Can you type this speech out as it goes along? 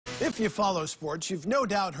If you follow sports, you've no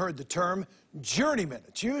doubt heard the term journeyman.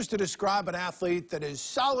 It's used to describe an athlete that is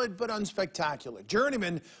solid but unspectacular.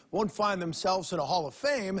 Journeymen won't find themselves in a Hall of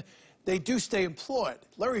Fame. They do stay employed.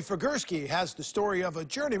 Larry Figursky has the story of a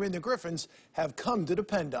journeyman the Griffins have come to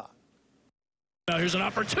depend on. Now here's an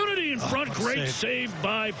opportunity in front. Great save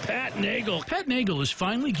by Pat Nagle. Pat Nagle is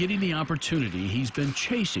finally getting the opportunity he's been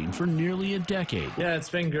chasing for nearly a decade. Yeah, it's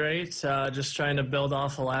been great. Just trying to build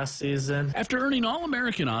off of last season. After earning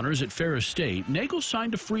All-American honors at Ferris State, Nagle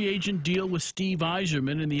signed a free agent deal with Steve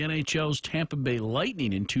Yzerman in the NHL's Tampa Bay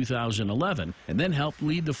Lightning in 2011, and then helped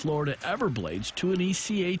lead the Florida Everblades to an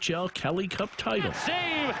ECHL Kelly Cup title.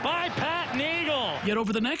 Save by Pat Nagle. Yet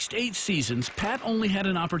over the next 8 seasons, Pat only had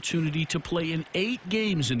an opportunity to play in 8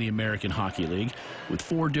 games in the American Hockey League with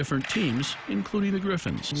 4 different teams, including the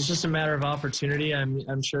Griffins. It's just a matter of opportunity.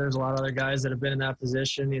 I'm sure there's a lot of other guys that have been in that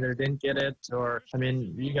position, either didn't get it or, I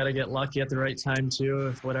mean, you got to get lucky at the right time, too,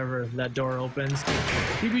 if whatever that door opens.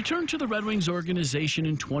 He returned to the Red Wings organization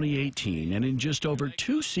in 2018, and in just over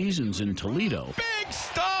 2 seasons in Toledo, Big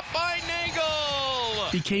stop by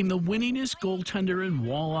Nagle. Became the winningest goaltender in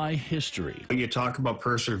Walleye history. You talk about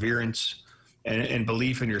perseverance and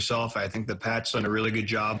belief in yourself. I think that Pat's done a really good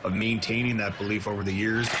job of maintaining that belief over the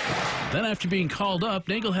years. Then after being called up,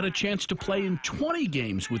 Nagle had a chance to play in 20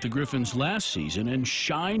 games with the Griffins last season and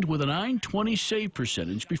shined with a .920 save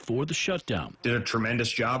percentage before the shutdown. Did a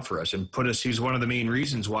tremendous job for us and he's one of the main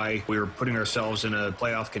reasons why we were putting ourselves in a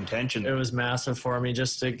playoff contention. It was massive for me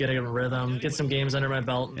just to get a rhythm, get some games under my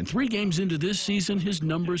belt. And 3 games into this season, his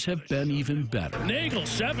numbers have been even better. Nagle,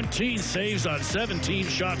 17 saves on 17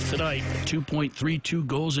 shots tonight. 2.32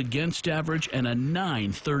 goals against average and a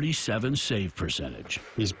 .937 save percentage.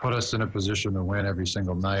 He's put us in a position to win every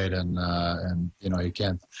single night, and you know,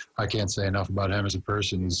 I can't say enough about him as a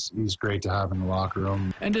person. He's great to have in the locker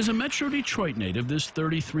room. And as a Metro Detroit native, this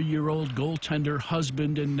 33-year-old goaltender,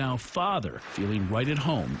 husband, and now father, feeling right at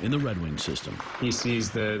home in the Red Wing system. He sees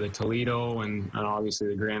the Toledo and obviously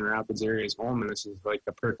the Grand Rapids area as home, and this is like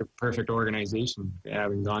a perfect organization.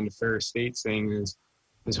 Having gone to Ferris State, saying his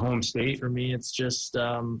home state. For me, it's just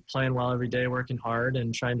playing well every day, working hard,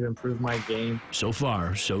 and trying to improve my game. So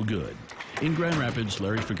far, so good. In Grand Rapids,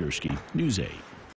 Larry Figursky, News 8.